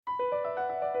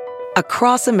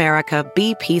Across America,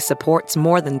 BP supports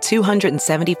more than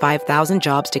 275,000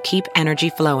 jobs to keep energy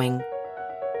flowing.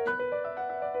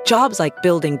 Jobs like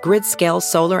building grid-scale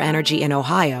solar energy in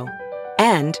Ohio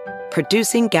and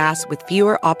producing gas with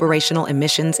fewer operational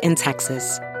emissions in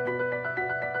Texas.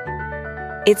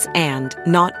 It's and,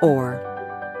 not or.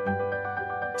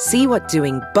 See what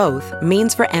doing both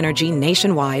means for energy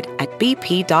nationwide at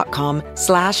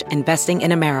bp.com/investing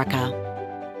in America.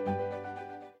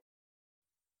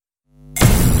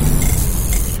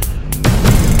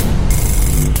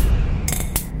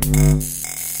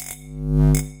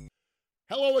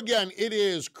 Hello again. It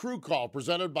is Crew Call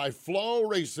presented by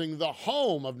FloRacing, the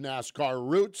home of NASCAR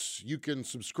roots. You can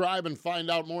subscribe and find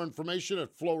out more information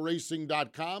at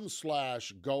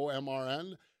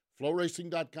floracing.com/GoMRN.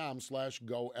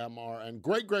 FloRacing.com/GoMRN.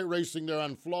 Great racing there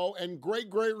on Flo, and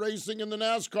great racing in the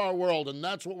NASCAR world. And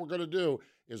that's what we're going to do,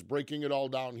 is breaking it all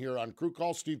down here on Crew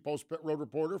Call. Steve Post, pit road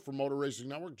reporter for Motor Racing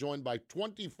Network, joined by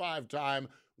 25-time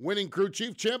winning crew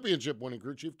chief, championship winning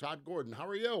crew chief, Todd Gordon. How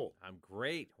are you? I'm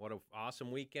great. What an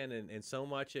awesome weekend, and so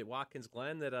much at Watkins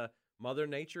Glen that Mother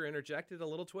Nature interjected a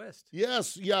little twist.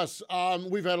 Yes.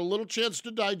 We've had a little chance to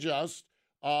digest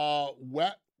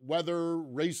wet weather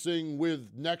racing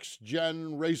with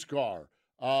next-gen race car.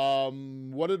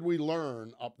 What did we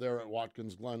learn up there at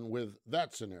Watkins Glen with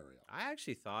that scenario? I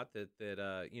actually thought I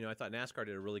thought NASCAR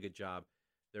did a really good job.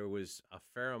 There was a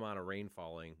fair amount of rain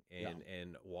falling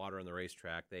and water on the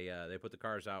racetrack. They put the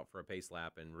cars out for a pace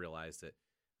lap and realized that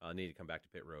needed to come back to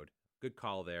pit road. Good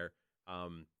call there.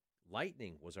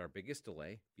 Lightning was our biggest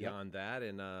delay beyond that,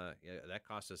 and that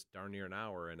cost us darn near an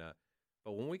hour. And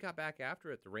but when we got back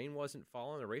after it, the rain wasn't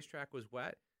falling. The racetrack was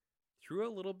wet. Threw a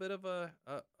little bit of a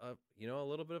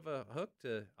hook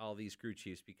to all these crew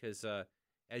chiefs because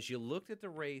as you looked at the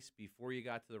race before you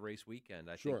got to the race weekend,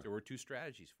 I think there were two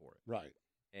strategies for it. Right.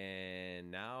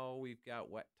 And now we've got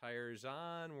wet tires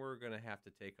on. We're going to have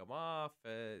to take them off.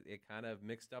 It kind of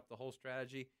mixed up the whole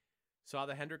strategy. Saw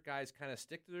the Hendrick guys kind of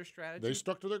stick to their strategy. They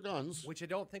stuck to their guns. Which I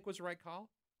don't think was the right call.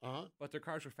 Uh-huh. But their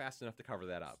cars were fast enough to cover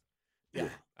that up. Yeah.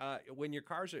 When your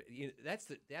cars are, and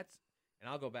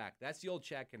I'll go back. That's the old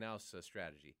Chad Knaus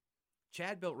strategy.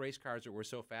 Chad built race cars that were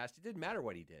so fast, it didn't matter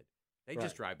what he did. They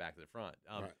just drive back to the front.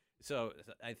 So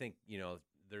I think,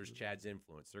 there's Chad's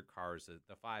influence. Their cars,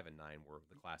 the 5 and 9 were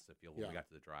the class of field when we got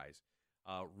to the dries.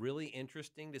 Really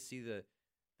interesting to see the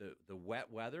wet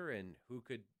weather and who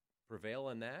could prevail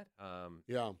in that. Michael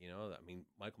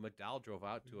McDowell drove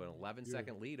out to an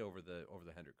 11-second lead over the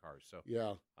Hendrick cars. So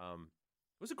it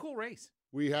was a cool race.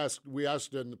 We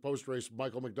asked in the post race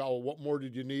Michael McDowell, what more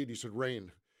did you need? He said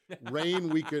rain. Rain,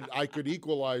 I could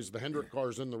equalize the Hendrick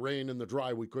cars in the rain. In the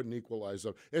dry, we couldn't equalize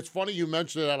them. It's funny you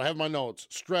mentioned that. I have my notes.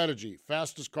 Strategy,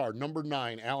 fastest car, number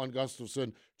 9, Alan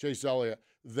Gustafson, Chase Elliott.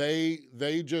 They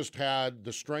just had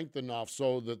the strength enough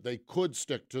so that they could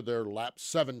stick to their lap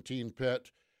 17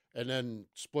 pit and then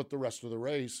split the rest of the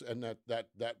race, and that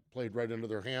played right into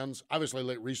their hands. Obviously,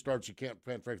 late restarts, you can't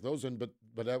factor those in, but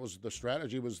that was the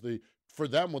strategy, for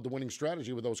them with the winning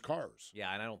strategy with those cars.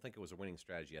 Yeah, and I don't think it was a winning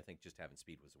strategy. I think just having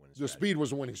speed was a winning strategy. The speed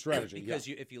was a winning strategy, because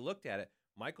if you looked at it,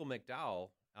 Michael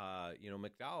McDowell,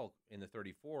 McDowell in the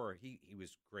 34, he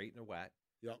was great in the wet.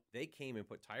 Yep. They came and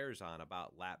put tires on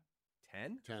about lap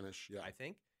 10. 10-ish, yeah. I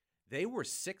think. They were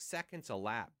 6 seconds a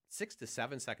lap, 6 to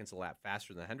 7 seconds a lap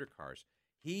faster than the Hendrick cars.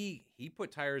 He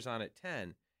put tires on at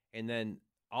 10, and then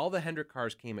all the Hendrick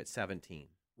cars came at 17.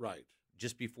 Right.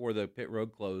 Just before the pit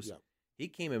road closed. Yeah. He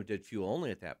came and did fuel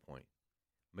only at that point.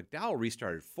 McDowell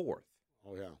restarted 4th.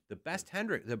 Oh, yeah. The best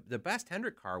Hendrick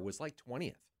car was like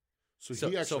 20th. So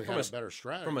he actually had a better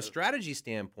strategy. From a strategy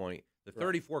standpoint, the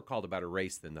 34 called a better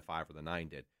race than the 5 or the 9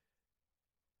 did.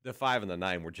 The 5 and the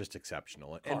 9 were just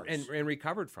exceptional and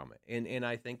recovered from it. And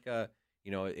I think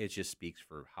it just speaks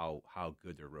for how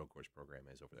good their road course program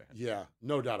is over there. Yeah,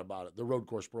 no doubt about it. The road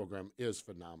course program is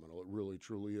phenomenal. It really,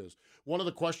 truly is. One of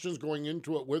the questions going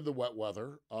into it with the wet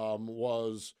weather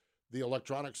was the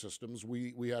electronic systems.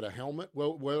 We had a helmet.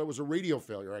 Well, it was a radio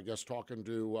failure, I guess, talking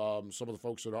to some of the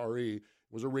folks at RE.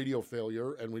 It was a radio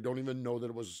failure, and we don't even know that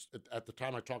it was, at the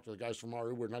time I talked to the guys from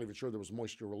RE, we're not even sure there was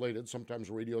moisture related, sometimes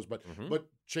radios, but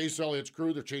Chase Elliott's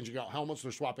crew, they're changing out helmets,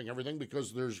 they're swapping everything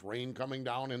because there's rain coming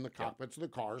down in the cockpits of the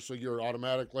car, so you're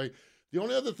automatically. The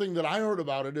only other thing that I heard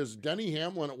about it is Denny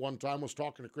Hamlin at one time was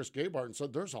talking to Chris Gabehart and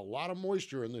said there's a lot of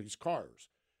moisture in these cars.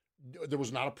 There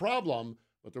was not a problem,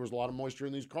 but there was a lot of moisture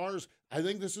in these cars. I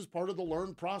think this is part of the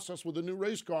learned process with the new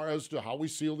race car as to how we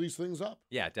seal these things up.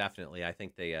 Yeah, definitely. I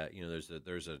think they, there's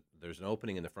an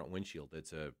opening in the front windshield.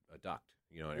 It's a duct,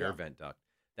 an air vent duct.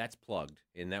 That's plugged,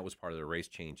 and that was part of the race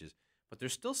changes. But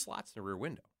there's still slots in the rear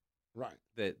window. Right.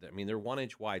 They're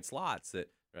 1-inch wide slots that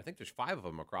I think there's 5 of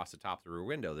them across the top of the rear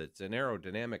window. That's an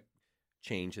aerodynamic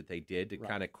change that they did to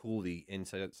kind of cool the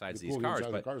insides of these cars.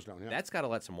 But down, that's got to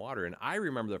let some water in. I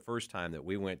remember the first time that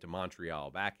we went to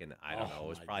Montreal back in, I don't know, it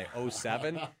was probably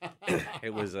 07.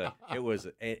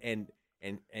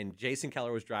 And Jason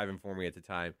Keller was driving for me at the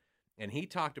time. And he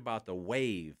talked about the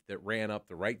wave that ran up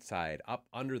the right side, up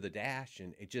under the dash,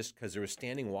 and it just because there was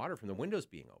standing water from the windows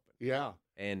being open. Yeah.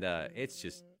 And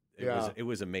it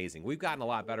was amazing. We've gotten a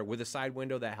lot better with a side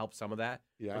window that helps some of that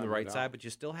from the right side, but you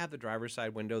still have the driver's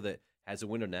side window that has a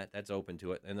window net that's open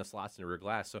to it and the slots in the rear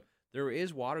glass. So there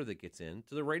is water that gets in.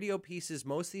 To the radio pieces,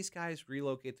 most of these guys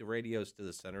relocate the radios to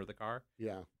the center of the car.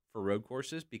 Yeah. For road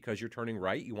courses because you're turning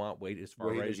right, you want weight as far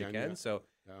right as you can. Yeah. So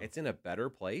it's in a better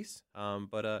place.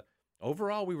 But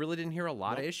overall, we really didn't hear a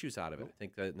lot of issues out of it. I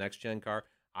think the next gen car,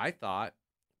 I thought,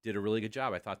 did a really good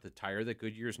job. I thought the tire that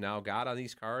Goodyear's now got on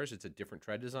these cars, it's a different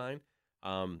tread design.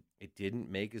 It didn't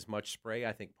make as much spray.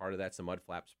 I think part of that's the mud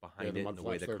flaps behind it and the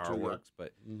way the car works.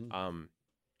 But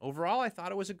overall, I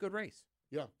thought it was a good race.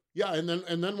 Yeah, yeah.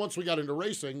 And then once we got into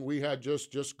racing, we had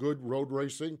just good road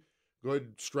racing,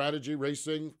 good strategy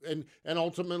racing, and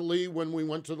ultimately, when we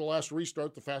went to the last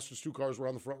restart, the fastest 2 cars were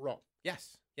on the front row.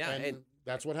 Yes, yeah, and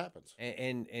that's what happens.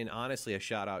 And honestly, a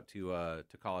shout out to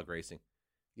Colleague Racing.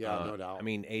 Yeah, no doubt.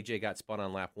 AJ got spun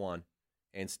on lap 1,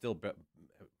 and still.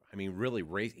 Really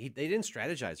race. They didn't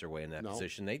strategize their way in that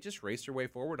position. They just raced their way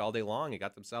forward all day long and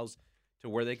got themselves to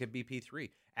where they could be P3.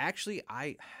 Actually,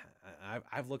 I've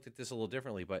looked at this a little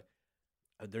differently, but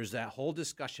there's that whole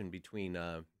discussion between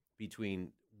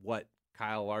what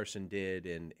Kyle Larson did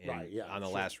and on the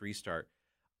last restart.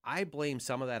 I blame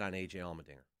some of that on AJ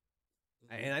Allmendinger,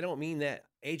 and I don't mean that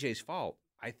AJ's fault.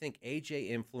 I think AJ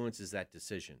influences that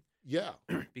decision. Yeah,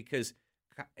 because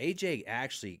AJ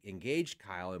actually engaged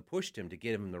Kyle and pushed him to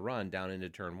get him in the run down into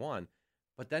turn 1,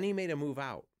 but then he made a move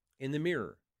out in the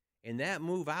mirror. And that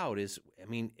move out is,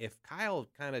 if Kyle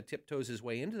kind of tiptoes his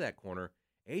way into that corner,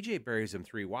 AJ buries him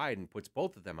 3 wide and puts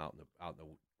both of them out in the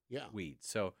weeds.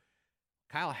 So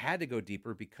Kyle had to go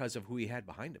deeper because of who he had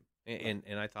behind him.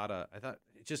 And I thought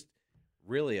it's just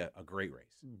really a great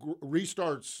race.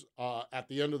 Restarts at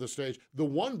the end of the stage. The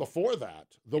one before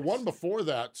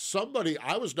that, somebody,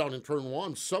 I was down in turn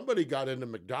 1, somebody got into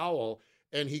McDowell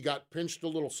and he got pinched a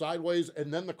little sideways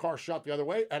and then the car shot the other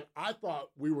way. And I thought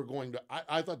we were going to,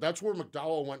 I thought that's where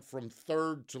McDowell went from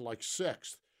 3rd to like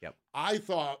 6th. Yep. I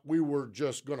thought we were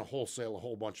just going to wholesale a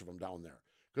whole bunch of them down there.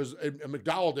 Because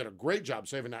McDowell did a great job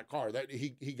saving that car. That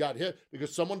he got hit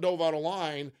because someone dove out of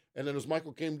line, and then as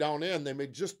Michael came down in, they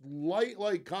made just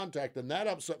light contact, and that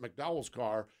upset McDowell's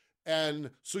car. And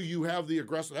so you have the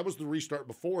aggressive. That was the restart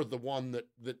before the one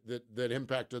that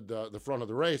impacted the front of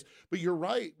the race. But you're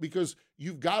right, because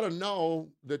you've got to know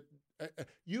that.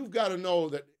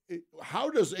 How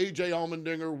does AJ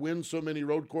Allmendinger win so many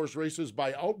road course races?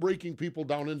 By outbraking people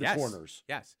down into corners.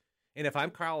 Yes, and if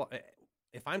I'm Kyle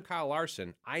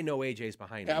Larson, I know AJ's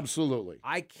behind me. Absolutely.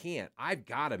 I can't. I've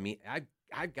got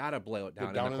to blow it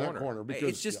down in that corner because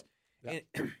it's just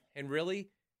and really,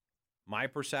 my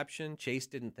perception, Chase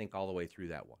didn't think all the way through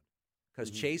that one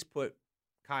because Chase put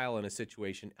Kyle in a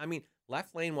situation.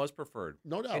 Left lane was preferred,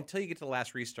 no doubt, until you get to the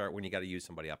last restart when you got to use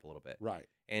somebody up a little bit, right?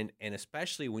 And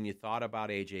especially when you thought about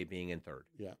AJ being in 3rd.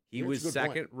 Yeah, he was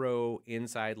 2nd row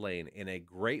inside lane in a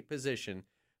great position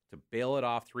to bail it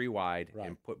off 3 wide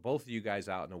and put both of you guys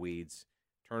out in the weeds,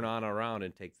 turn on around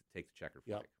and take the checkered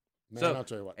flag. Man, so I'll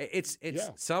tell you what, it's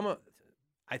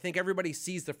I think everybody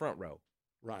sees the front row,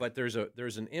 right? But there's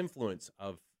an influence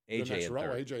of AJ the next in row,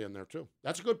 3rd. AJ in there too.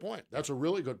 That's a good point. That's a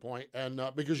really good point, and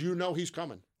because he's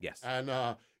coming. Yes, and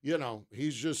he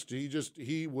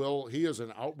is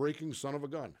an outbreaking son of a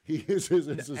gun. He is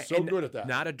so good at that.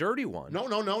 Not a dirty one.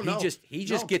 No. He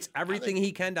just gets everything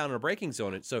he can down in a braking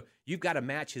zone. And so you've got to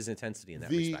match his intensity in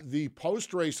that respect. The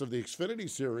post race of the Xfinity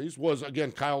Series was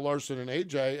again Kyle Larson and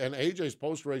AJ's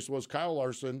post race was Kyle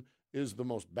Larson is the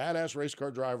most badass race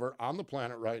car driver on the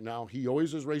planet right now. He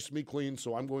always has raced me clean,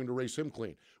 so I'm going to race him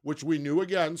clean. Which we knew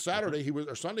again Sunday he was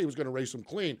going to race him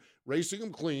clean. Racing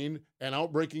him clean and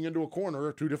outbraking into a corner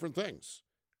are 2 different things.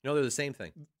 No, they're the same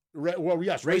thing. Well,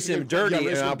 yes, racing him dirty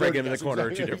and outbraking him in the corner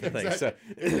are 2 different things. So.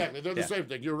 Exactly, they're the same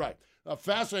thing. You're right.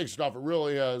 Fascinating stuff. It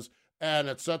really is, and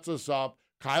it sets us up.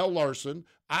 Kyle Larson.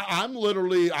 I'm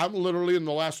literally in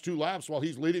the last 2 laps while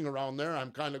he's leading around there.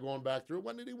 I'm kind of going back through.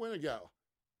 When did he win again?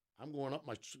 I'm going up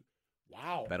my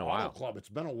been a while. Club. It's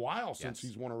been a while since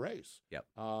he's won a race. Yep.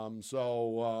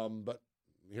 But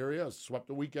here he is, swept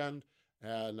the weekend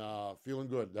and feeling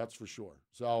good. That's for sure.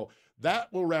 So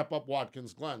that will wrap up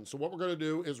Watkins Glen. So what we're going to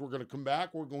do is we're going to come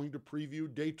back. We're going to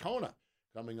preview Daytona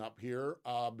coming up here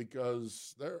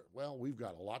because we've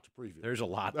got a lot to preview. There's a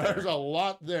lot there. There's a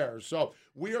lot there. So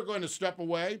we are going to step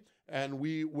away and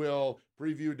we will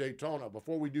preview Daytona.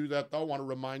 Before we do that, though, I want to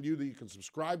remind you that you can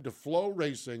subscribe to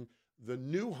FloRacing, the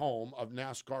new home of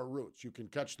NASCAR Roots. You can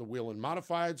catch the Wheel and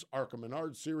Modifieds, ARCA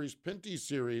Menard Series, Pinty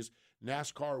Series,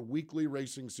 NASCAR Weekly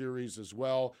Racing Series as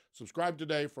well. Subscribe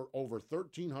today for over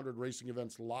 1,300 racing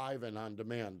events live and on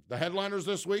demand. The headliners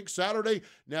this week: Saturday,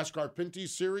 NASCAR Pinty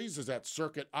Series is at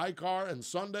Circuit iCar, and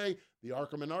Sunday, the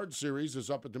ARCA Menard Series is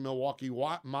up at the Milwaukee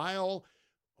Mile.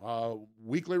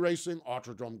 Weekly Racing,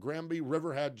 Autodrome Granby,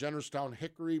 Riverhead, Jennerstown,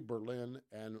 Hickory, Berlin,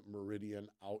 and Meridian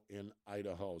out in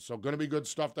Idaho. So going to be good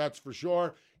stuff, that's for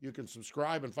sure. You can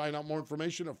subscribe and find out more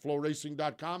information at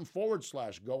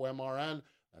floracing.com/GoMRN.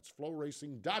 That's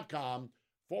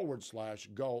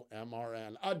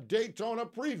floracing.com/GoMRN. A Daytona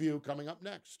preview coming up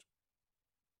next.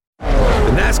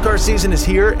 The NASCAR season is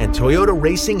here, and Toyota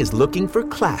Racing is looking for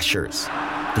clashers.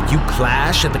 Did you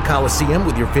clash at the Coliseum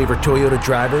with your favorite Toyota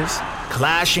drivers?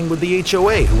 Clashing with the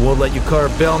HOA who won't let you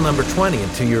carve bell number 20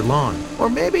 into your lawn? Or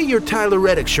maybe your Tyler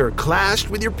Reddick shirt clashed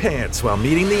with your pants while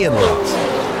meeting the in-laws?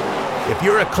 If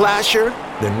you're a clasher,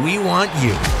 then we want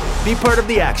you. Be part of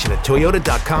the action at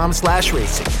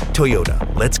toyota.com/racing.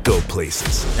 Toyota, let's go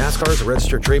places. NASCAR is a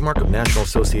registered trademark of National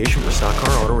Association for Stock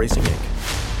Car Auto Racing, Inc.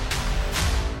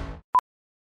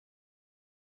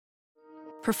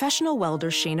 Professional welder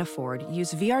Shayna Ford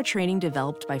used VR training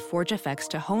developed by ForgeFX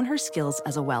to hone her skills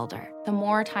as a welder. The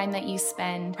more time that you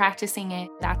spend practicing it,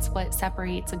 that's what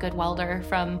separates a good welder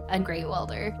from a great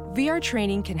welder. VR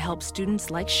training can help students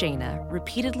like Shayna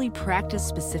repeatedly practice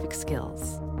specific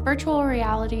skills. Virtual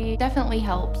reality definitely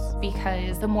helps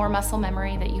because the more muscle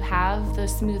memory that you have, the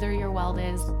smoother your weld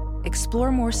is.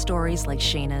 Explore more stories like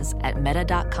Shayna's at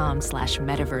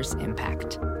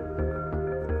meta.com/metaverseimpact.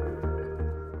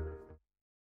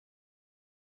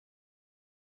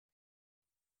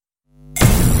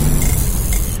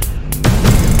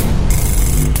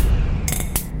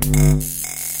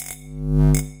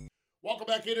 Welcome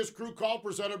back. It is Crew Call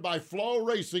presented by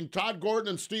FloRacing. Todd Gordon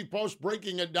and Steve Post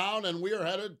breaking it down, and we are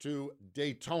headed to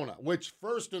Daytona, which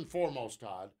first and foremost,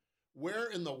 Todd, where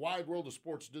in the wide world of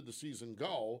sports did the season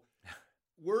go?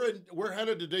 We're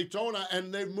headed to Daytona,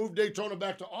 and they've moved Daytona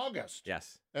back to August.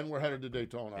 Yes. And we're headed to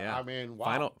Daytona. Yeah. I mean,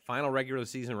 wow. Final regular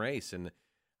season race. And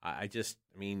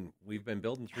we've been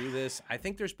building through this. I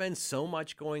think there's been so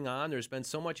much going on. There's been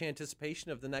so much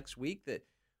anticipation of the next week that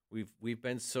we've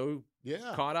been so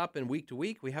caught up in week to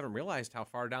week, we haven't realized how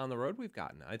far down the road we've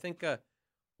gotten. I think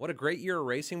what a great year of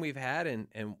racing we've had,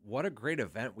 and what a great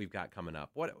event we've got coming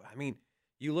up.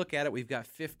 You look at it, we've got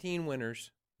 15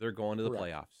 winners. They're going to the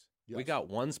playoffs. Yes. We got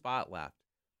one spot left.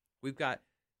 We've got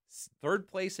third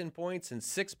place in points and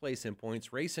sixth place in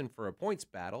points racing for a points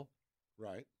battle.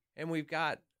 Right. And we've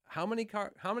got how many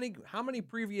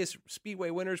previous Speedway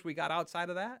winners we got outside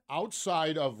of that?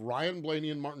 Outside of Ryan Blaney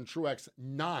and Martin Truex,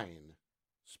 9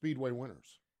 Speedway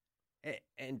winners.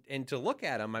 And to look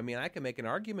at them, I can make an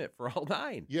argument for all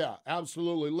 9. Yeah,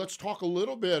 absolutely. Let's talk a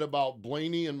little bit about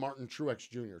Blaney and Martin Truex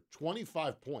Jr.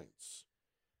 25 points.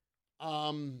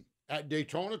 At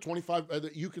Daytona,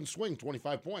 25. You can swing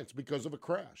 25 points because of a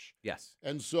crash. Yes.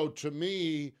 And so to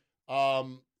me,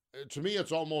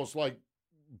 it's almost like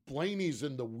Blaney's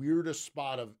in the weirdest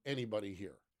spot of anybody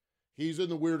here. He's in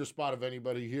the weirdest spot of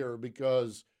anybody here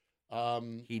because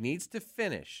he needs to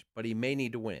finish, but he may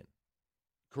need to win.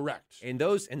 Correct. And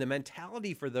the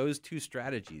mentality for those two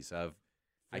strategies of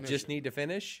I just need to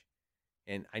finish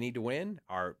and I need to win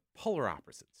are polar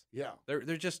opposites. Yeah.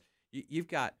 They're just you've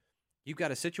got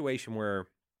a situation where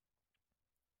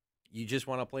you just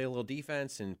want to play a little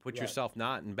defense and put yourself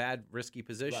not in bad risky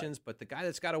positions, but the guy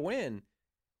that's got to win,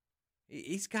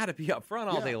 he's got to be up front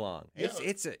all day long.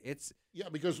 It's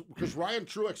because Ryan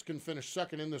Truex can finish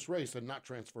second in this race and not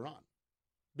transfer on.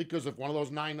 Because if one of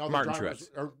those 9 other Martin drivers,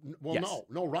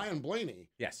 Ryan Blaney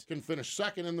can finish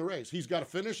second in the race. He's got to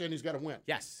finish and he's got to win.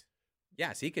 Yes,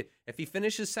 he could if he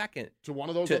finishes second to one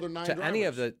of those other 9 drivers. Any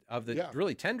of the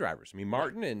really 10 drivers.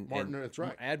 Martin and that's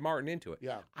right. Add Martin into it.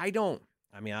 Yeah,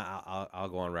 I'll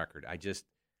go on record. I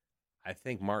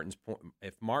think Martin's point.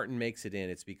 If Martin makes it in,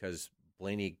 it's because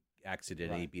Blaney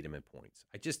exited and he beat him in points.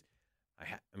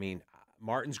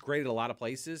 Martin's great at a lot of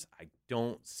places. I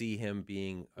don't see him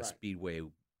being a Speedway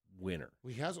winner.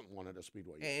 He hasn't won at a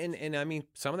Speedway yet. And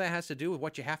some of that has to do with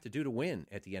what you have to do to win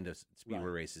at the end of Speedway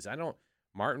races.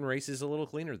 Martin races a little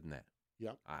cleaner than that.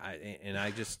 Yeah.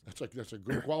 That's a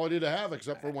good quality to have,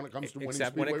 except for when it comes to winning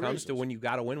Except Speedway when it comes races. to when you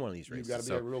got to win one of these races. You've got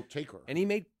to be a real taker. And he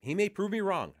may prove me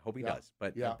wrong. Hope he does.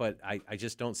 But I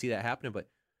just don't see that happening. But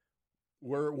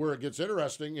Where it gets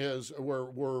interesting is where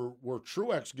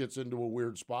Truex gets into a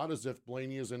weird spot is if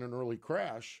Blaney is in an early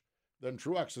crash, then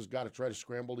Truex has got to try to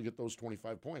scramble to get those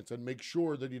 25 points and make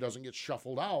sure that he doesn't get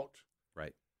shuffled out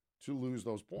right to lose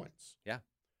those points. Yeah.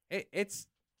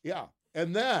 Yeah.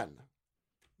 And then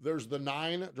there's the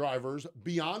 9 drivers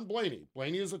beyond Blaney.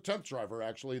 Blaney is a 10th driver,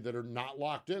 actually, that are not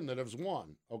locked in that has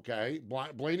won. Okay.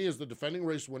 Blaney is the defending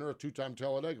race winner, a 2-time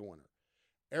Talladega winner.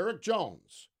 Eric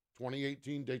Jones,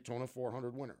 2018 Daytona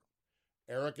 400 winner.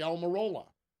 Eric Almirola,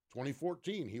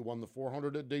 2014, he won the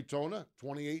 400 at Daytona.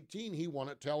 2018, he won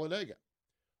at Talladega.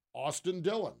 Austin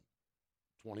Dillon,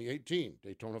 2018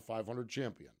 Daytona 500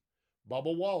 champion.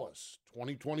 Bubba Wallace,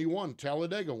 2021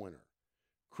 Talladega winner.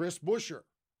 Chris Buescher,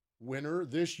 winner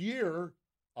this year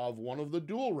of one of the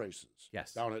dual races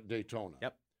down at Daytona.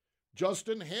 Yep.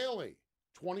 Justin Haley,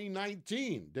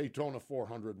 2019 Daytona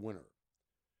 400 winner.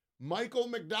 Michael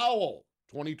McDowell,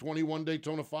 2021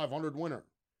 Daytona 500 winner.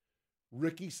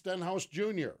 Ricky Stenhouse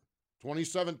Jr.,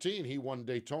 2017, he won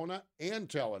Daytona and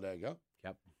Talladega.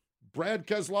 Yep. Brad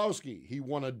Keselowski, he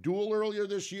won a duel earlier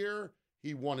this year.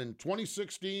 He won in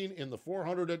 2016 in the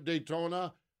 400 at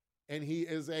Daytona, and he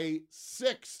is a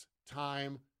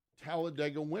 6-time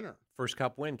Talladega winner. First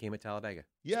Cup win came at Talladega.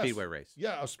 Yes. Speedway race.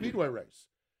 Yeah, a Speedway race.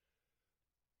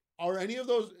 Are any of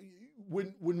those,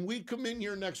 when we come in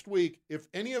here next week, if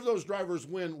any of those drivers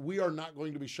win, we are not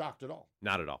going to be shocked at all.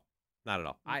 Not at all. Not at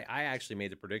all. I actually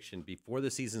made the prediction before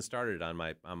the season started on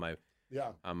my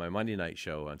Monday night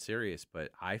show on Sirius, but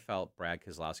I felt Brad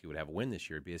Keselowski would have a win this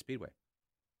year. It'd be a Speedway.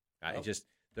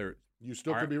 You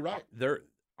still could be right.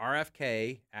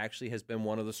 RFK actually has been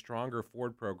one of the stronger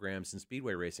Ford programs in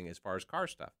Speedway racing as far as car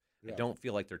stuff. Yeah. I don't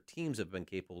feel like their teams have been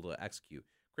capable to execute.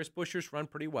 Chris Buescher's run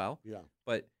pretty well,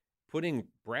 but putting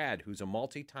Brad, who's a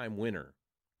multi-time winner,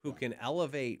 who can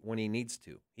elevate when he needs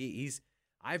to.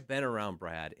 I've been around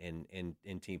Brad in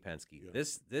Team Penske. Yeah.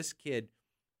 This kid,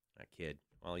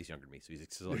 well, he's younger than me, so he's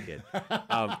still a kid.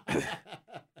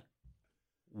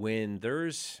 When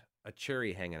there's a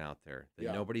cherry hanging out there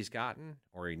that nobody's gotten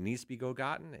or he needs to be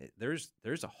gotten, there's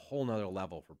a whole nother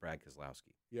level for Brad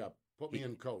Keselowski. Yeah, put me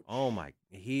in coach. Oh my,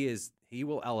 he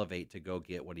will elevate to go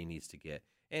get what he needs to get,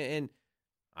 and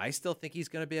I still think he's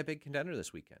going to be a big contender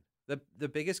this weekend. The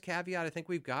biggest caveat I think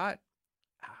we've got,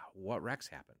 what wrecks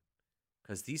happen,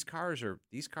 because these cars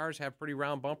have pretty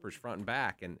round bumpers front and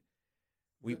back, and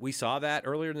we saw that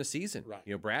earlier in the season. Right.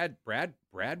 You know,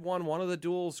 Brad won one of the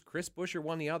duels, Chris Buescher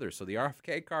won the other. So the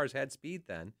RFK cars had speed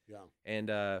then. Yeah. And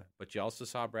but you also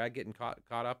saw Brad getting caught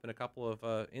up in a couple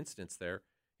of incidents there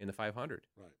in the 500.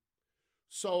 Right.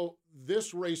 So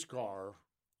this race car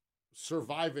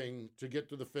surviving to get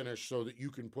to the finish so that you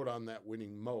can put on that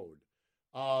winning mode.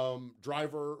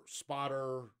 Driver,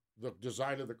 spotter, the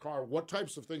design of the car, what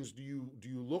types of things do you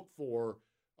look for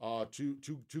to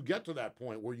get to that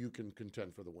point where you can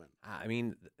contend for the win? I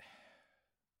mean,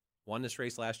 won this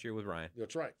race last year with Ryan.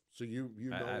 That's right. So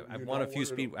I've won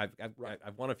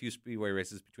a few speedway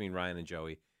races between Ryan and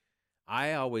Joey.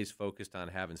 I always focused on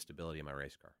having stability in my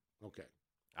race car. Okay.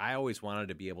 I always wanted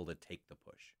to be able to take the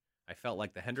push. I felt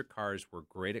like the Hendrick cars were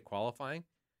great at qualifying.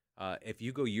 If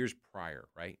you go years prior,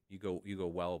 right? You go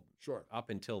well up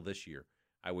until this year.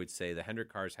 I would say the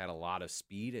Hendrick cars had a lot of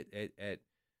speed at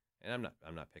and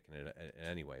I'm not picking it in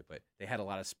any way, but they had a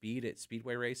lot of speed at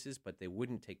speedway races, but they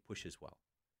wouldn't take pushes well.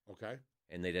 Okay.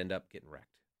 And they'd end up getting wrecked.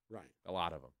 Right. A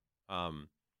lot of them.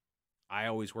 I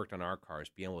always worked on our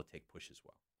cars being able to take pushes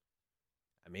well.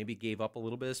 I maybe gave up a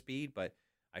little bit of speed, but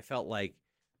I felt like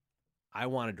I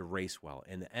wanted to race well.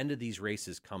 And the end of these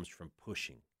races comes from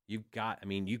pushing. You've got to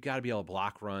be able to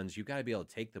block runs. You've got to be able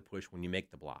to take the push when you make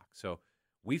the block. So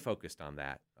we focused on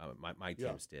that. My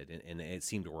teams did, and it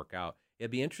seemed to work out. It'd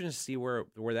be interesting to see where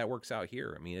that works out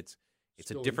here. I mean, it's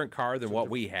still a different car than what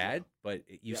we had, but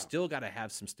you still got to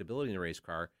have some stability in the race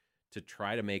car to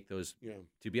try to make those,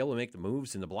 to be able to make the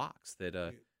moves in the blocks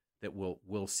that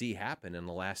we'll see happen in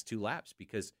the last 2 laps.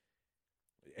 Because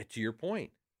to your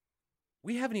point,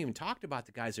 we haven't even talked about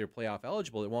the guys that are playoff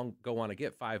eligible that won't go on to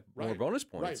get 5 more bonus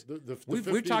points. Right.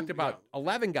 We've talked about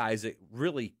 11 guys that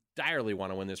really direly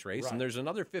want to win this race, and there's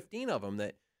another 15 of them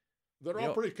that they're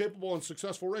all pretty capable and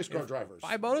successful race car drivers.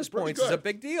 5 bonus points is a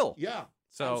big deal. Yeah,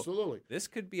 so absolutely. This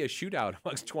could be a shootout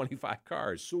amongst 25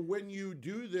 cars. So when you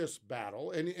do this battle,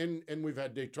 and we've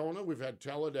had Daytona, we've had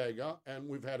Talladega, and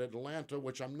we've had Atlanta,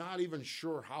 which I'm not even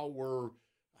sure how we're.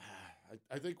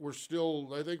 I think we're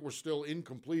still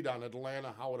incomplete on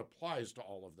Atlanta, how it applies to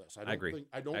all of this. I agree.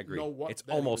 I don't know what it's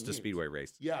almost a speedway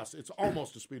race. Yes, it's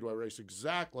almost a speedway race.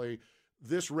 Exactly.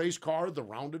 This race car, the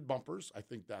rounded bumpers, I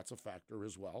think that's a factor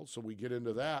as well. So we get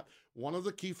into that. One of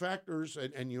the key factors,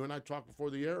 and you and I talked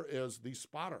before the air, is the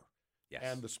spotter. Yes.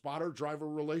 And the spotter-driver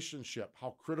relationship,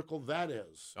 how critical that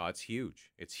is. Oh, it's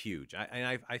huge. It's huge.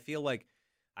 I feel like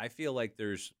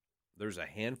there's a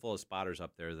handful of spotters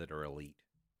up there that are elite,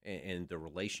 and the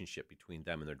relationship between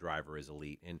them and their driver is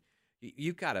elite. And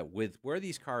you got to, with where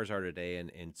these cars are today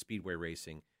in speedway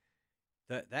racing,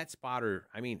 that spotter,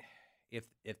 I mean,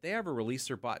 if they ever release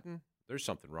their button, there's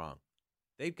something wrong.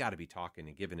 They've got to be talking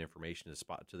and giving information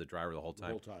to the driver the whole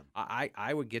time.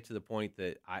 I would get to the point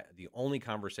that the only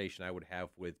conversation I would have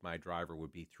with my driver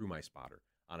would be through my spotter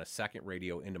on a second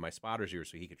radio into my spotter's ear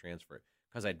so he could transfer it,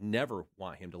 because I'd never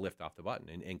want him to lift off the button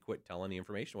and quit telling the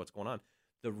information what's going on.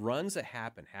 The runs that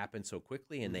happen so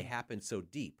quickly, and they happen so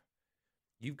deep.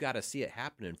 You've got to see it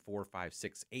happen in 4, 5,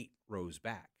 6, 8 rows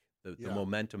back. The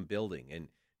momentum building and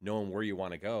knowing where you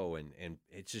want to go, and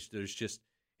it's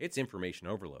it's information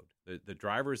overload. The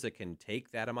drivers that can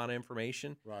take that amount of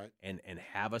information, right, and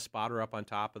have a spotter up on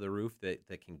top of the roof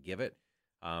that can give it.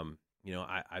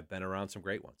 I've been around some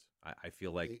great ones. I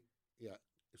feel like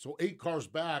So 8 cars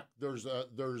back, there's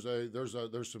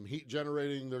some heat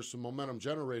generating, there's some momentum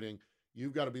generating.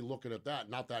 You've got to be looking at that,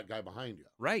 not that guy behind you.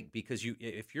 Right, because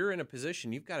if you're in a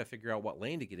position, you've got to figure out what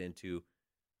lane to get into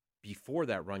before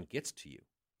that run gets to you.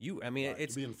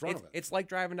 It's to be in front of it. It's like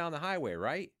driving down the highway,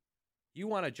 right? You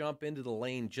want to jump into the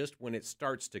lane just when it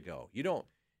starts to go. You don't.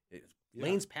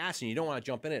 Lane's passing. You don't want to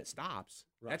jump in. It stops.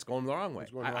 Right. That's going the wrong way.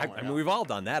 I mean, we've all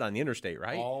done that on the interstate,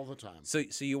 right? All the time. So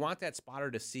you want that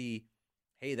spotter to see,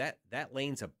 hey, that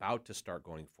lane's about to start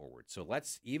going forward. So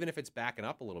even if it's backing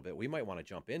up a little bit, we might want to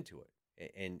jump into it,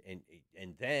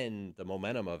 and then the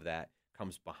momentum of that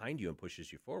comes behind you and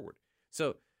pushes you forward.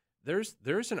 So there's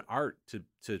an art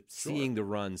to seeing the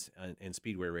runs in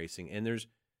speedway racing, and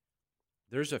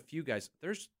there's a few guys.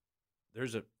 There's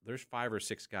 5 or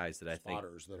 6 guys that I think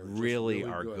that are really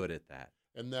good at that.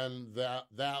 And then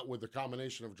that with the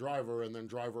combination of driver and then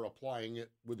driver applying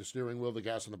it with the steering wheel, the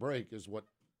gas, and the brake is what.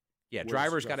 Yeah,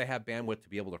 driver's got to have bandwidth to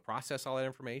be able to process all that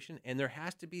information, and there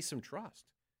has to be some trust.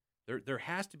 There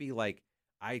has to be like,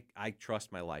 I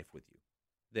trust my life with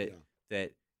you.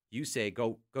 That you say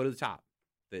go to the top.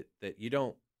 That you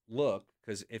don't look,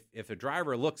 because if a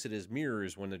driver looks at his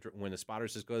mirrors when the spotter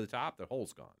says go to the top, the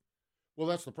hole's gone. Well,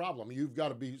 that's the problem. You've got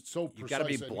to be so precise. You've got to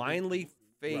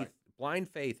be blind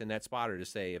faith in that spotter to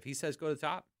say, if he says go to the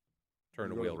top, turn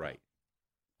the wheel right.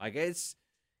 Like it's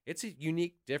a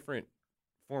unique, different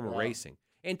form of racing.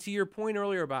 And to your point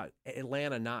earlier about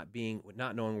Atlanta not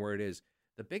knowing where it is,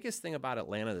 the biggest thing about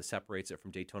Atlanta that separates it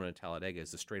from Daytona and Talladega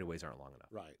is the straightaways aren't long enough.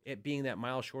 Right. It being that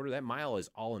mile shorter, that mile is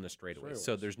all in the straightaways.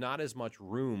 So there's not as much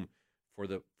room for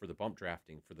the bump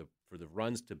drafting, for the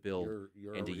runs to build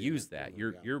and to use that.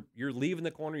 You're leaving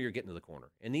the corner, you're getting to the corner.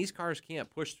 And these cars can't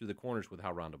push through the corners with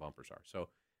how round the bumpers are. So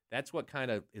that's what kind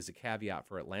of is a caveat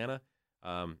for Atlanta.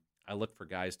 I look for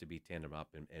guys to be tandem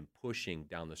up and pushing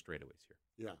down the straightaways here.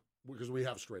 Yeah, because we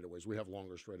have straightaways. We have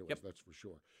longer straightaways, that's for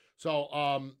sure.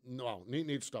 So,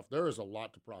 neat stuff. There is a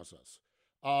lot to process.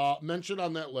 Mentioned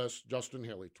on that list, Justin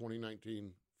Haley,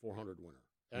 2019 400 winner.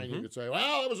 And you could say,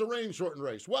 well, it was a rain-shortened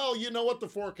race. Well, you know what the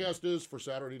forecast is for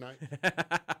Saturday night?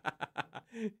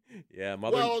 Yeah,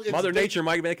 Mother Nature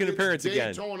might make an appearance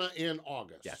again. Daytona in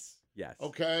August. Yes.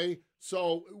 Okay,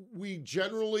 so we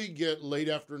generally get late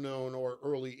afternoon or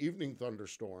early evening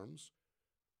thunderstorms.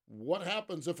 What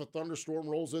happens if a thunderstorm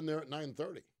rolls in there at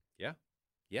 9:30? Yeah.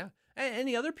 And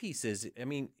the other piece is, I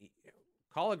mean,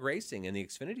 Colleague Racing in the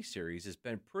Xfinity Series has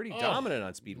been pretty dominant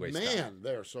on speedway stuff. Man,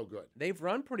 they're so good. They've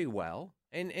run pretty well,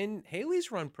 and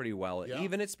Haley's run pretty well,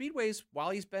 even at speedways while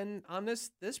he's been on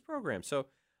this program. So,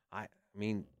 I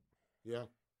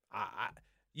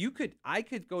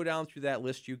could go down through that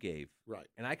list you gave, right?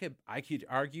 And I could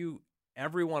argue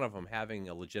every one of them having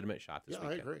a legitimate shot this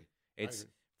weekend. I agree. It's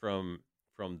from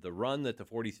the run that the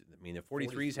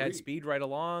 43s had speed right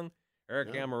along.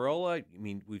 Eric Almirola, I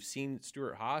mean, we've seen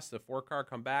Stuart Haas, the 4-car,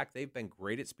 come back. They've been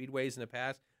great at speedways in the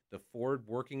past. The Ford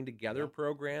Working Together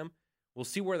program. We'll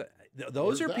see where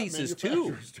those are pieces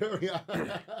too.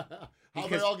 How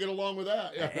they all get along with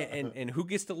that. Yeah. And who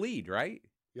gets to lead, right?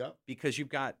 Yeah. Because you've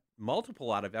got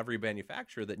multiple out of every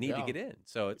manufacturer that need to get in.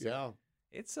 So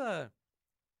it's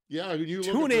you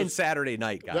tune in Saturday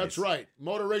night, guys. That's right.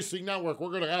 Motor Racing Network, we're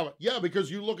going to have it. Yeah, because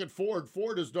you look at Ford.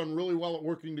 Ford has done really well at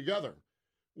working together.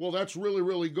 Well, that's really,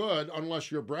 really good unless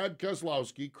you're Brad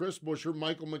Keselowski, Chris Buescher,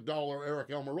 Michael McDowell, or Eric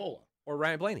Almirola. Or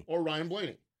Ryan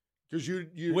Blaney. Because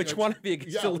you which one of you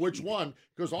gets to lead? Which one?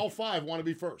 Because all 5 want to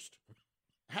be first.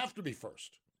 Have to be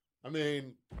first. I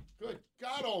mean, good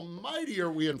God almighty,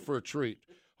 are we in for a treat.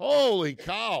 Holy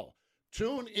cow.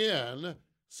 Tune in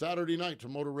Saturday night to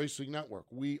Motor Racing Network.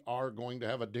 We are going to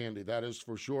have a dandy. That is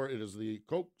for sure. It is the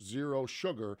Coke Zero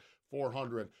Sugar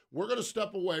 400. We're going to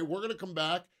step away. We're going to come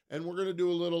back, and we're going to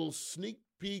do a little sneak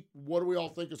peek. What do we all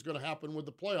think is going to happen with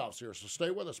the playoffs here? So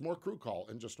stay with us. More Crew Call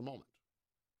in just a moment.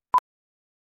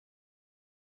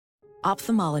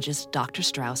 Ophthalmologist Dr.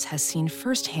 Strauss has seen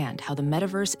firsthand how the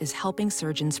metaverse is helping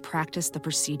surgeons practice the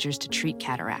procedures to treat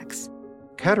cataracts.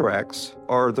 Cataracts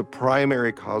are the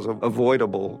primary cause of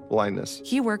avoidable blindness.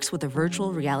 He works with a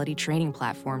virtual reality training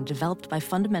platform developed by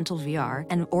Fundamental VR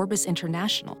and Orbis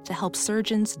International to help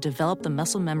surgeons develop the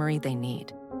muscle memory they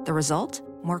need. The result?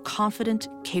 More confident,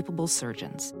 capable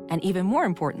surgeons. And even more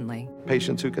importantly,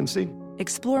 Patients who can see.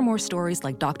 explore more stories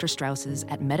like Dr. Strauss's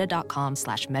at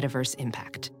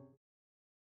meta.com/metaverseimpact.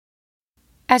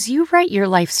 As you write your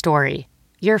life story,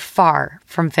 you're far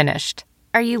from finished.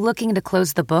 Are you looking to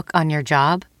close the book on your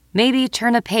job? Maybe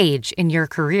turn a page in your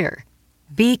career?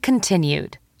 Be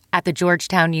continued at the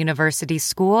Georgetown University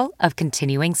School of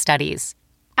Continuing Studies.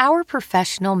 Our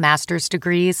professional master's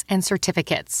degrees and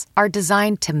certificates are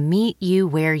designed to meet you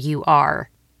where you are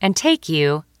and take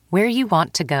you where you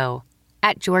want to go.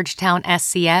 At Georgetown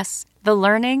SCS, the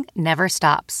learning never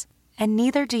stops, and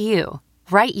neither do you.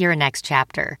 Write your next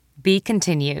chapter. Be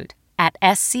continued at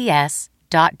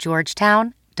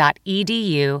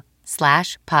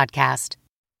scs.georgetown.edu/podcast.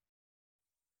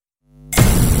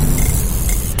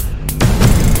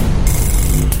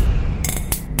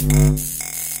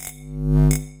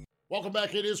 Welcome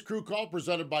back. It is Crew Call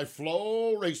presented by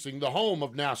FloRacing, the home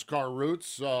of NASCAR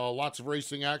roots. Lots of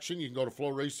racing action. You can go to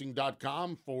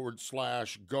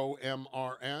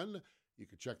FloRacing.com/GoMRN. You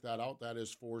can check that out. That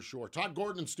is for sure. Todd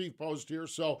Gordon and Steve Post here.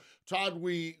 So, Todd,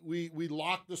 we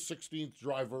locked the 16th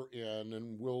driver in,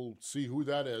 and we'll see who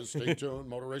that is. Stay tuned.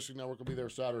 Motor Racing Network will be there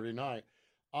Saturday night.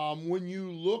 When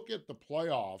you look at the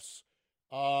playoffs,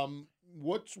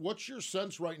 what's your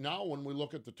sense right now when we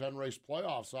look at the 10-race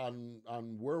playoffs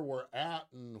on where we're at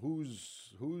and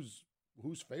who's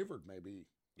favored? Maybe.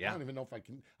 Yeah. I don't even know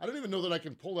that I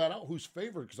can pull that out. Who's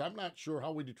favored? Because I'm not sure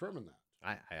how we determine that.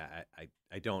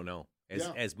 I don't know.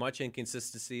 As much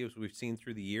inconsistency as we've seen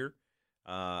through the year,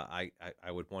 I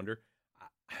would wonder.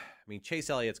 I mean, Chase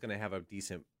Elliott's going to have a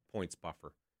decent points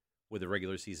buffer with the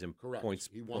regular season Correct. points.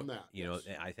 He won that. You know,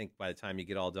 I think by the time you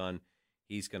get all done,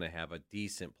 he's going to have a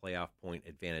decent playoff point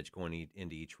advantage going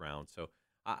into each round. So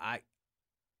I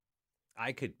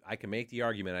could make the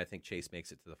argument. I think Chase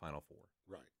makes it to the Final Four.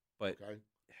 Right. But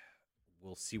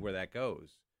we'll see where that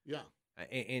goes. Yeah.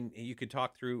 And you could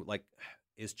talk through, like,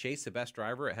 is Chase the best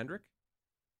driver at Hendrick?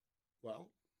 Well,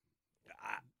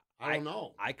 I don't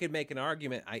know. I could make an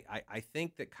argument. I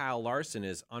think that Kyle Larson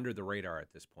is under the radar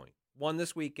at this point. Won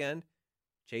this weekend.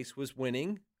 Chase was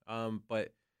winning,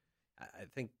 but I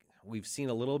think we've seen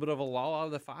a little bit of a lull out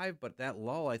of the 5, but that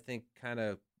lull, I think, kind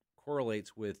of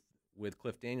correlates with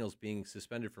Cliff Daniels being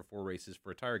suspended for 4 races for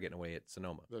a tire getting away at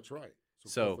Sonoma. That's right.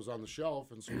 So Cliff was on the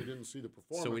shelf, and so we didn't see the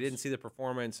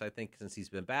performance. I think since he's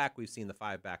been back, we've seen the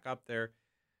 5 back up there.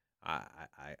 I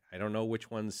don't know which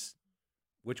one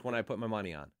I put my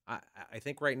money on. I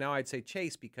think right now I'd say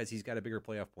Chase because he's got a bigger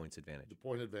playoff points advantage. The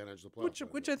point advantage, the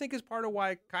playoff which I think is part of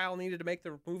why Kyle needed to make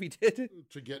the move he did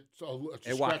to get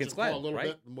at Watkins Glen, a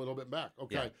little bit back.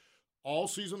 Okay. Yeah. All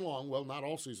season long, well, not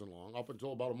all season long, up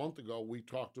until about a month ago, we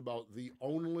talked about the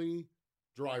only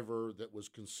driver that was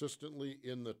consistently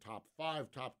in the top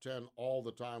 5, top 10 all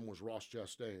the time was Ross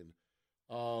Chastain.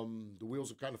 The wheels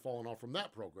have kind of fallen off from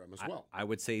that program as well. I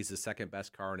would say he's the second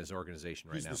best car in his organization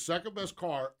right now. He's the second best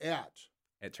car at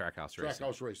Trackhouse Racing.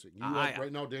 Trackhouse Racing. You like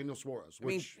right now Daniel Suarez. I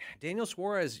mean, Daniel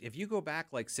Suarez, if you go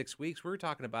back like 6 weeks, we were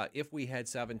talking about if we had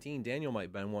 17, Daniel might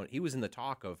have been one. He was in the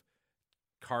talk of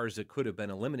cars that could have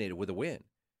been eliminated with a win.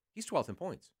 He's 12th in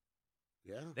points.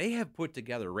 Yeah. They have put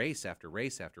together race after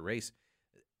race after race.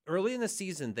 Early in the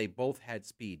season, they both had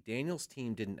speed. Daniel's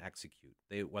team didn't execute.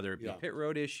 Whether it be pit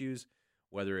road issues,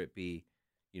 whether it be,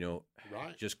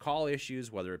 just call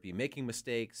issues, whether it be making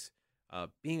mistakes,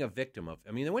 being a victim of.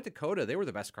 I mean, they went to Coda. They were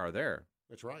the best car there.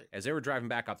 That's right. As they were driving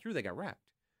back up through, they got wrecked.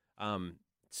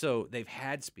 So they've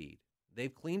had speed.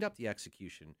 They've cleaned up the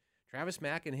execution. Travis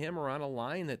Mack and him are on a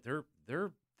line that their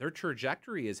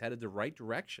trajectory is headed the right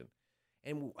direction.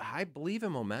 And I believe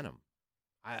in momentum.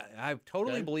 I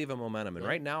totally believe in momentum. And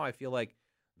right now I feel like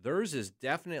theirs is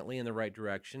definitely in the right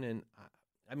direction. And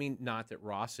I mean, not that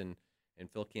Ross and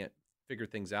Phil can't figure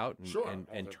things out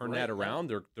and turn that around.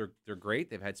 They're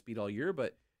great. They've had speed all year,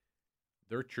 but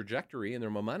their trajectory and their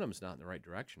momentum's not in the right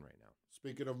direction right now.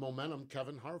 Speaking of momentum,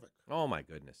 Kevin Harvick. Oh my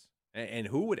goodness. And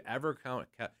who would ever count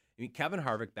Kevin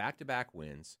Harvick back-to-back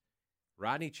wins,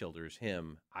 Rodney Childers,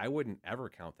 him, I wouldn't ever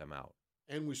count them out.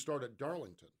 And we start at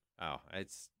Darlington. Oh,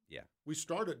 We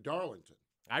start at Darlington.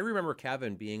 I remember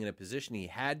Kevin being in a position he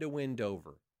had to win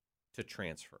Dover to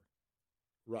transfer.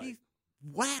 Right. He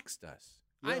waxed us.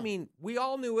 Yeah. I mean, we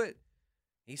all knew it.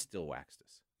 He still waxed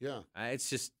us. Yeah. It's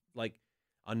just like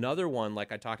another one,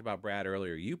 like I talked about Brad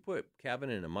earlier. You put Kevin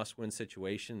in a must-win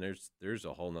situation, there's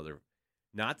a whole nother.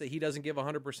 Not that he doesn't give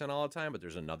 100% all the time, but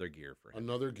there's another gear for him.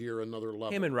 Another gear, another level.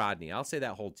 Him and Rodney. I'll say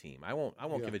that whole team. I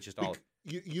won't give it just all.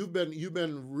 You've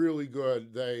been really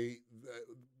good.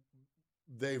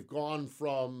 They've gone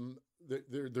from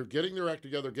they're getting their act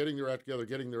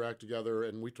together,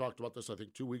 and we talked about this I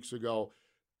think 2 weeks ago.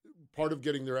 Part of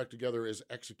getting their act together is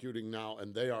executing now,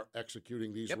 and they are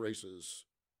executing these races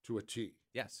to a T.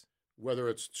 Yes. Whether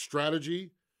it's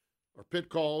strategy or pit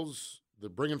calls, they're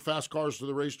bringing fast cars to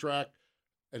the racetrack,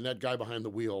 and that guy behind the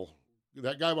wheel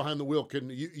can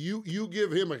you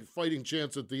give him a fighting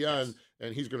chance at the end,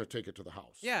 and he's going to take it to the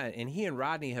house. Yeah, and he and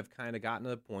Rodney have kind of gotten to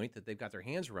the point that they've got their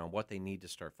hands around what they need to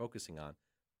start focusing on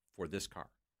for this car.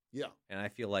 Yeah. And I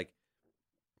feel like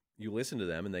you listen to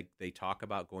them, and they talk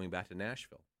about going back to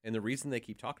Nashville. And the reason they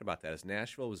keep talking about that is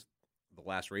Nashville was the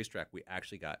last racetrack we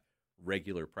actually got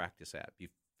regular practice at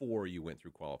before you went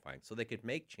through qualifying, so they could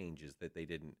make changes that they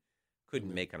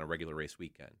couldn't make on a regular race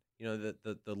weekend. You know,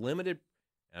 the limited.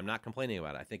 I'm not complaining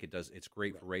about it. I think it's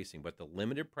great for racing, but the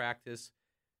limited practice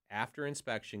after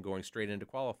inspection going straight into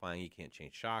qualifying, you can't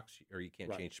change shocks or you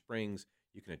can't change springs.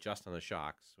 You can adjust on the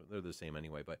shocks. They're the same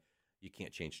anyway, but you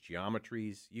can't change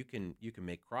geometries. You can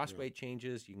make crossweight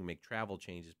changes. You can make travel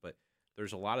changes, but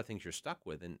there's a lot of things you're stuck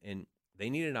with, and they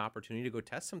need an opportunity to go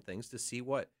test some things to see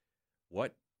what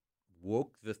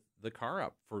woke the car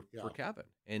up for Kevin.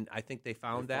 And I think they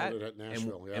found that, it at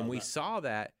Nashville, and we saw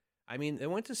that. I mean, they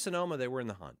went to Sonoma. They were in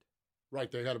the hunt.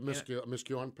 Right. They had a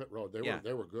miscue on pit road.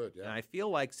 They were good. Yeah. And I feel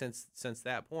like since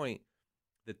that point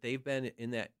that they've been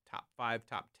in that top 5,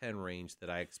 top 10 range that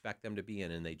I expect them to be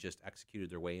in, and they just executed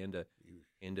their way into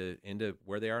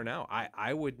where they are now.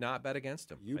 I would not bet against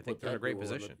them. I think they're in a great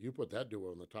position. You put that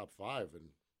duo in the top 5, and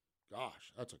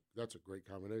gosh, that's a great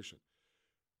combination.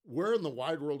 Where in the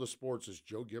wide world of sports is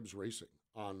Joe Gibbs Racing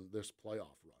on this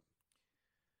playoff run?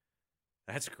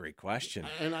 That's a great question.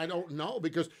 And I don't know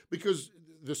because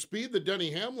the speed that Denny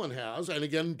Hamlin has, and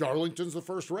again, Darlington's the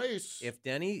first race. If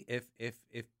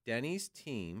Denny's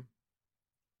team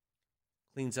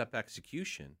cleans up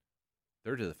execution,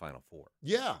 they're to the Final Four.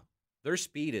 Yeah. Their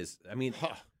speed is, I mean,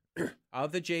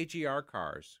 of the JGR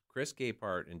cars, Chris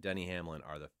Gapart and Denny Hamlin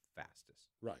are the fastest.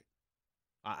 Right.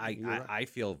 I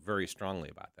feel very strongly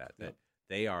about that. That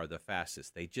they are the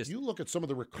fastest. You look at some of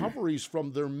the recoveries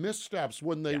from their missteps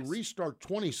when they restart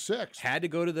 26. Had to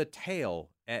go to the tail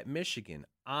at Michigan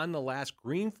on the last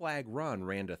green flag run,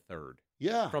 ran to third.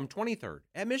 Yeah. From 23rd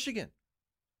at Michigan.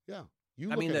 Yeah.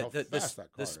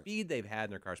 The speed they've had in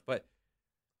their cars, but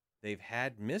they've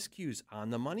had miscues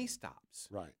on the money stops.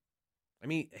 Right. I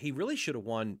mean, he really should have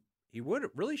won. He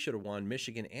really should have won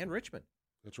Michigan and Richmond.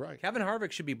 That's right. Kevin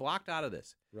Harvick should be blocked out of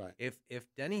this. Right. If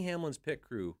Denny Hamlin's pit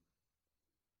crew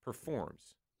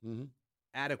performs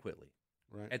adequately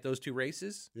at those 2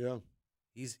 races,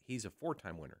 he's a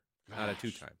 4-time winner, not a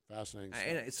 2-time. Fascinating.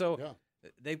 And so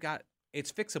they've got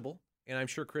it's fixable, and I'm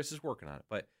sure Chris is working on it.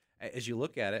 But as you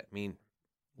look at it, I mean,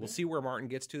 we'll see where Martin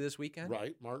gets to this weekend.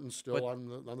 Right. Martin's still on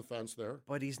the fence there,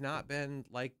 but he's not been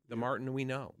like the Martin we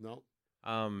know. No.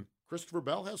 Christopher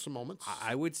Bell has some moments.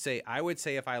 I would say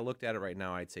if I looked at it right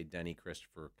now, I'd say Denny,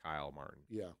 Christopher, Kyle, Martin.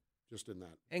 Yeah, just in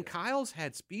that. And Kyle's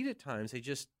had speed at times. They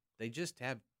just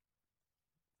have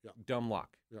dumb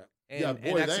luck. Yeah. And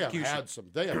they execution.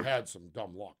 have had some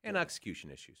dumb luck and execution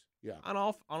issues. Yeah. On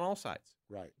all sides.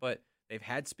 Right. But they've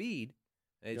had speed.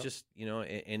 It just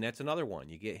and that's another one.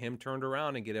 You get him turned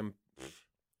around and get him.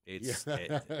 That's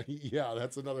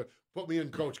another. Put me in,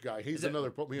 coach guy. He's another.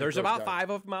 Put me in. There's coach about guy. 5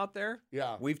 of them out there.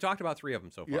 Yeah, we've talked about 3 of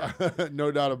them so far. Yeah,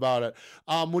 no doubt about it.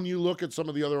 When you look at some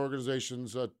of the other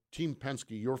organizations, Team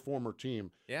Penske, your former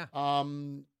team,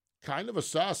 kind of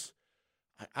assess.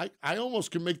 I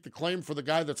almost can make the claim for the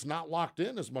guy that's not locked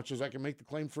in as much as I can make the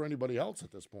claim for anybody else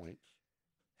at this point.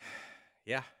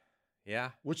 Yeah.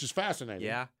 Which is fascinating.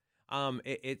 Yeah.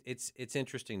 It's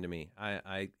interesting to me.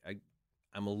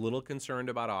 I'm a little concerned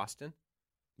about Austin.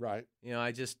 Right.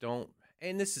 I just don't.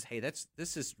 And this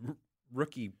is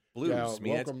rookie blues.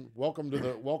 Yeah, welcome to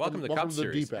the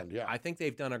deep end. Yeah. I think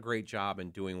they've done a great job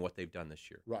in doing what they've done this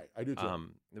year. Right. I do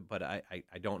too. But I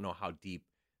don't know how deep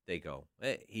they go.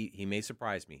 He may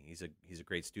surprise me. He's a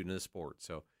great student of the sport,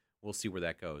 so we'll see where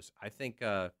that goes. I think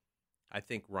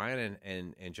Ryan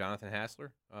and Jonathan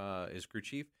Hassler is crew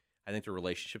chief. I think their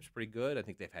relationship's pretty good. I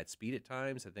think they've had speed at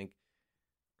times. I think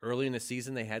early in the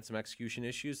season they had some execution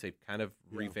issues. They've kind of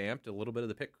revamped a little bit of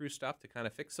the pit crew stuff to kind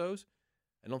of fix those.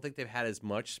 I don't think they've had as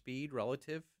much speed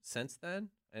relative since then.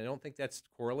 I don't think that's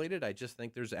correlated. I just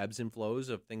think there's ebbs and flows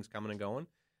of things coming and going.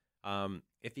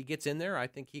 If he gets in there, I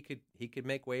think he could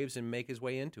make waves and make his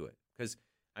way into it. Because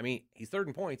I mean, he's third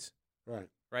in points.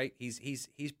 Right.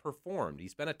 He's performed.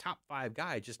 He's been a top 5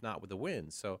 guy, just not with the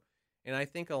wins. So, and I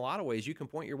think in a lot of ways you can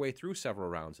point your way through several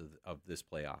rounds of this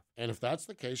playoff. And if that's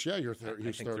the case, yeah, you're third.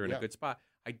 I think they're in a good spot.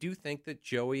 I do think that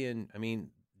Joey and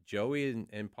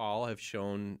Paul have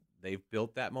shown they've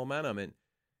built that momentum, and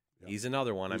he's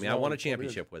another one. I won a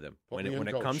championship with him. When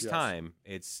it comes time,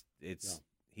 it's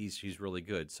he's really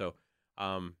good. So,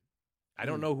 I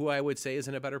don't know who I would say is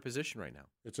in a better position right now.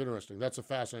 It's interesting. That's a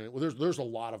fascinating. Well, there's a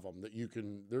lot of them that you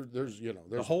can. There's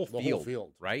the whole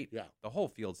field, right? Yeah, the whole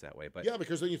field's that way. But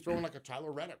because then you throw in like a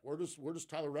Tyler Reddick. Where does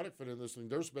Tyler Reddick fit in this thing?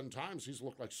 There's been times he's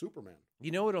looked like Superman.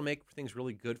 You know what'll make things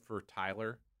really good for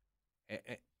Tyler?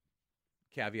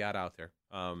 Caveat out there.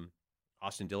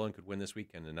 Austin Dillon could win this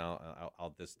weekend, and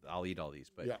I'll eat all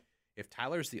these. But if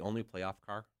Tyler's the only playoff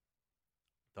car,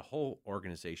 the whole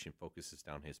organization focuses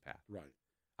down his path. Right.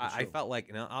 I felt like,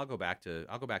 and I'll go back to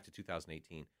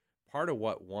 2018. Part of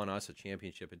what won us a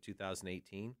championship in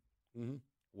 2018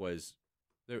 was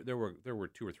there were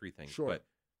 2 or 3 things. Sure. But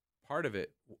part of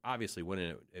it, obviously,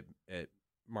 winning at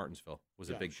Martinsville was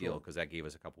a big deal because that gave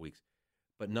us a couple weeks.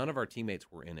 But none of our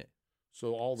teammates were in it.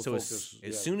 So all the focus.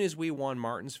 As soon as we won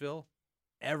Martinsville,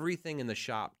 everything in the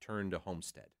shop turned to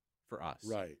Homestead for us.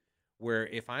 Right. Where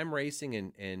if I'm racing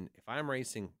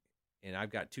and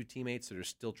I've got 2 teammates that are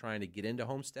still trying to get into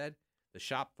Homestead, the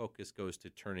shop focus goes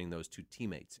to turning those 2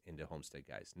 teammates into Homestead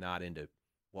guys, not into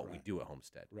what we do at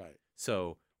Homestead. Right.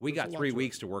 So we got 3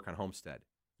 weeks to work on Homestead.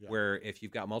 Yeah. Where if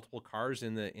you've got multiple cars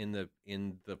in the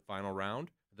final round,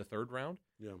 the third round,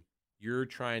 you're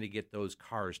trying to get those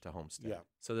cars to Homestead. Yeah.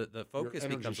 So the focus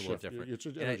becomes a little different. It's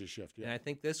an energy shift. Yeah. And I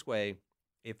think this way,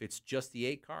 if it's just the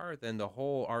 8 car, then the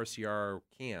whole RCR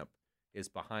camp is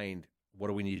behind what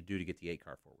do we need to do to get the 8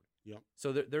 car forward. Yeah.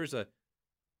 So there's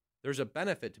a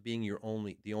benefit to being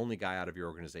the only guy out of your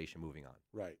organization moving on.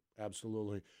 Right.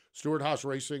 Absolutely. Stewart Haas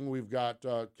Racing. We've got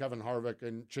Kevin Harvick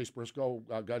and Chase Briscoe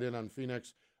got in on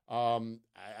Phoenix. I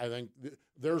think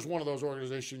there's one of those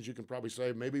organizations you can probably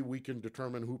say maybe we can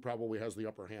determine who probably has the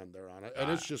upper hand there on it, and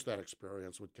it's just that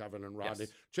experience with Kevin and Rodney.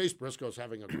 Yes. Chase Briscoe's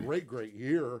having a great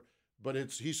year, but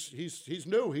he's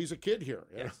new. He's a kid here.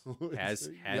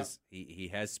 He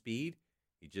has speed.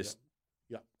 He just.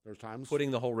 Yeah, there's times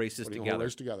putting the whole races together.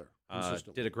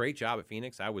 Did a great job at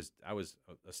Phoenix. I was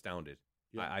astounded.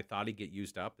 Yeah. I thought he'd get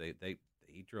used up.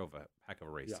 He drove a heck of a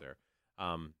race there.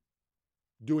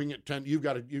 Doing it 10, you've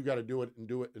got to do it and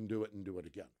do it and do it and do it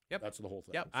again. Yep, that's the whole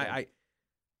thing. Yep,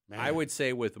 I would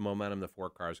say with the momentum the 4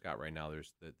 cars got right now,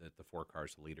 there's the 4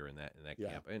 cars the leader in that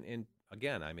camp. And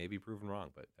again, I may be proven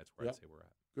wrong, but that's where I'd say we're at.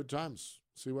 Good times.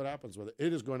 See what happens with it.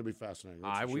 It is going to be fascinating.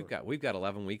 We've got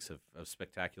 11 weeks of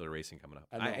spectacular racing coming up.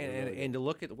 And to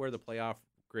look at where the playoff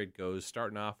grid goes,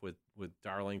 starting off with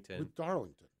Darlington. With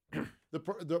Darlington,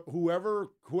 whoever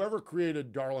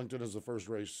created Darlington as the first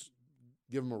race,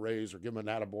 give him a raise or give him an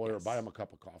attaboy or buy him a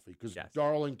cup of coffee because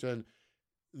Darlington,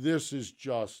 this is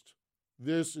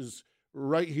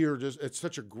right here. It's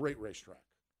such a great racetrack,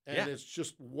 and it's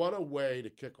just what a way to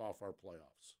kick off our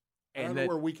playoffs. And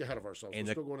we're a week ahead of ourselves.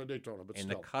 We're still going to Daytona, but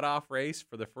the cutoff race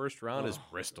for the first round is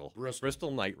Bristol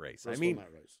Night Race. Night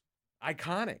Race.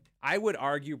 Iconic. I would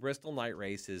argue Bristol Night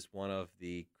Race is one of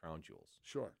the crown jewels.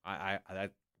 Sure. I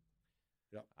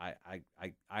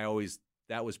always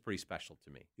that was pretty special to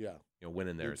me. Yeah.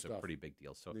 Winning there is a pretty big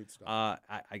deal. So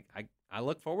I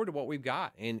look forward to what we've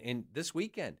got. And this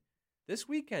weekend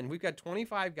we've got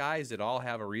 25 guys that all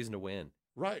have a reason to win.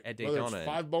 Right. At Daytona. Whether it's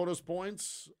 5 bonus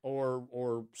points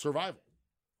or survival.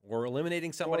 Or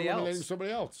eliminating somebody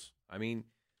else. I mean,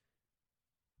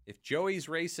 if Joey's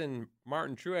racing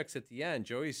Martin Truex at the end,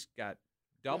 Joey's got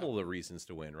double the reasons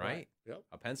to win, right? Yep.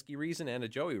 A Penske reason and a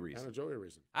Joey reason.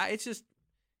 It's just,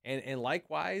 and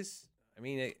likewise, I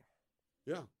mean,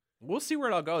 we'll see where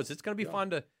it all goes. It's going to be fun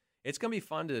to. It's going to be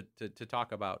fun to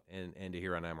talk about and to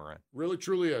hear on MRN. Really,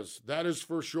 truly is. That is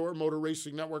for sure. Motor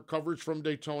Racing Network coverage from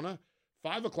Daytona.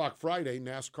 5 o'clock Friday,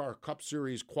 NASCAR Cup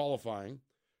Series qualifying.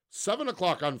 7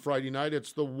 o'clock on Friday night,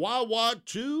 it's the Wawa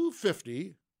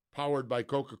 250, powered by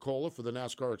Coca-Cola for the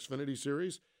NASCAR Xfinity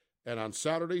Series. And on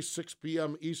Saturday, 6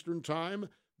 p.m. Eastern Time,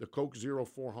 the Coke Zero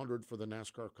 400 for the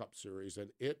NASCAR Cup Series. And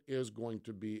it is going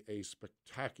to be a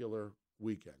spectacular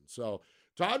weekend. So,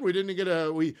 Todd, we didn't get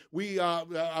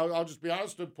I'll just be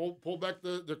honest and pull back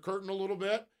the curtain a little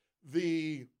bit.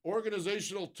 The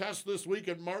organizational test this week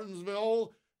at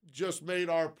Martinsville just made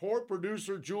our poor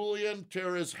producer, Julian,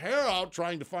 tear his hair out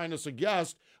trying to find us a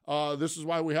guest. This is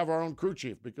why we have our own crew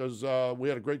chief, because we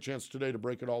had a great chance today to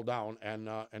break it all down and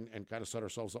kind of set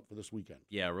ourselves up for this weekend.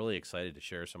 Yeah, really excited to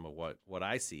share some of what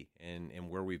I see and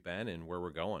where we've been and where we're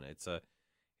going. It's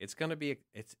going to be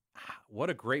what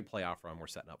a great playoff run we're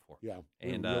setting up for. Yeah,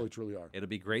 and we really truly are. It'll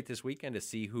be great this weekend to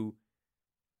see who.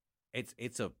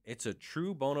 It's a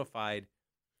true bona fide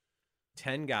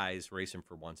 10 guys racing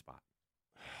for one spot.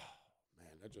 Man,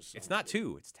 that just it's not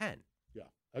 2, it's 10. Yeah,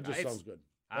 that just sounds good.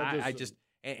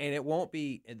 And it won't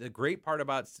be. The great part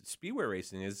about speedway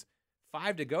racing is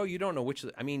 5 to go. You don't know which.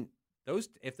 I mean,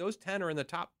 if those 10 are in the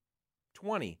top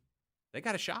 20, they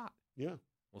got a shot. Yeah,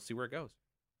 we'll see where it goes.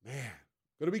 Man,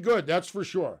 going to be good. That's for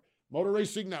sure. Motor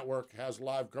Racing Network has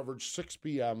live coverage 6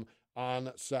 p.m.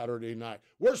 on Saturday night.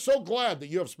 We're so glad that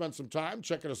you have spent some time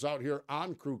checking us out here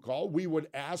on Crew Call. We would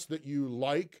ask that you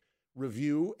like,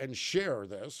 review, and share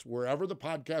this wherever the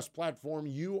podcast platform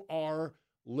you are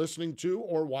listening to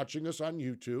or watching us on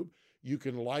YouTube. You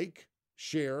can like,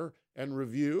 share, and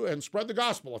review, and spread the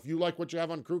gospel. If you like what you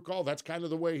have on Crew Call, that's kind of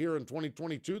the way here in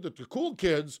 2022 that the cool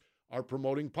kids are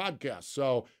promoting podcasts.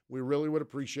 So we really would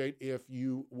appreciate if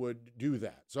you would do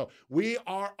that. So we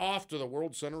are off to the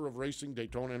World Center of Racing,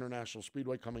 Daytona International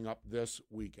Speedway, coming up this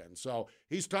weekend. So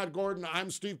he's Todd Gordon, I'm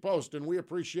Steve Post, and we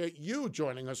appreciate you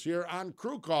joining us here on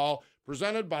Crew Call,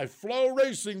 presented by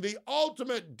FloRacing, the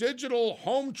ultimate digital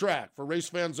home track for race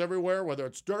fans everywhere, whether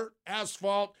it's dirt,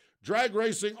 asphalt, drag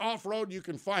racing, off-road. You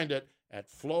can find it at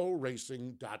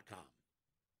floracing.com.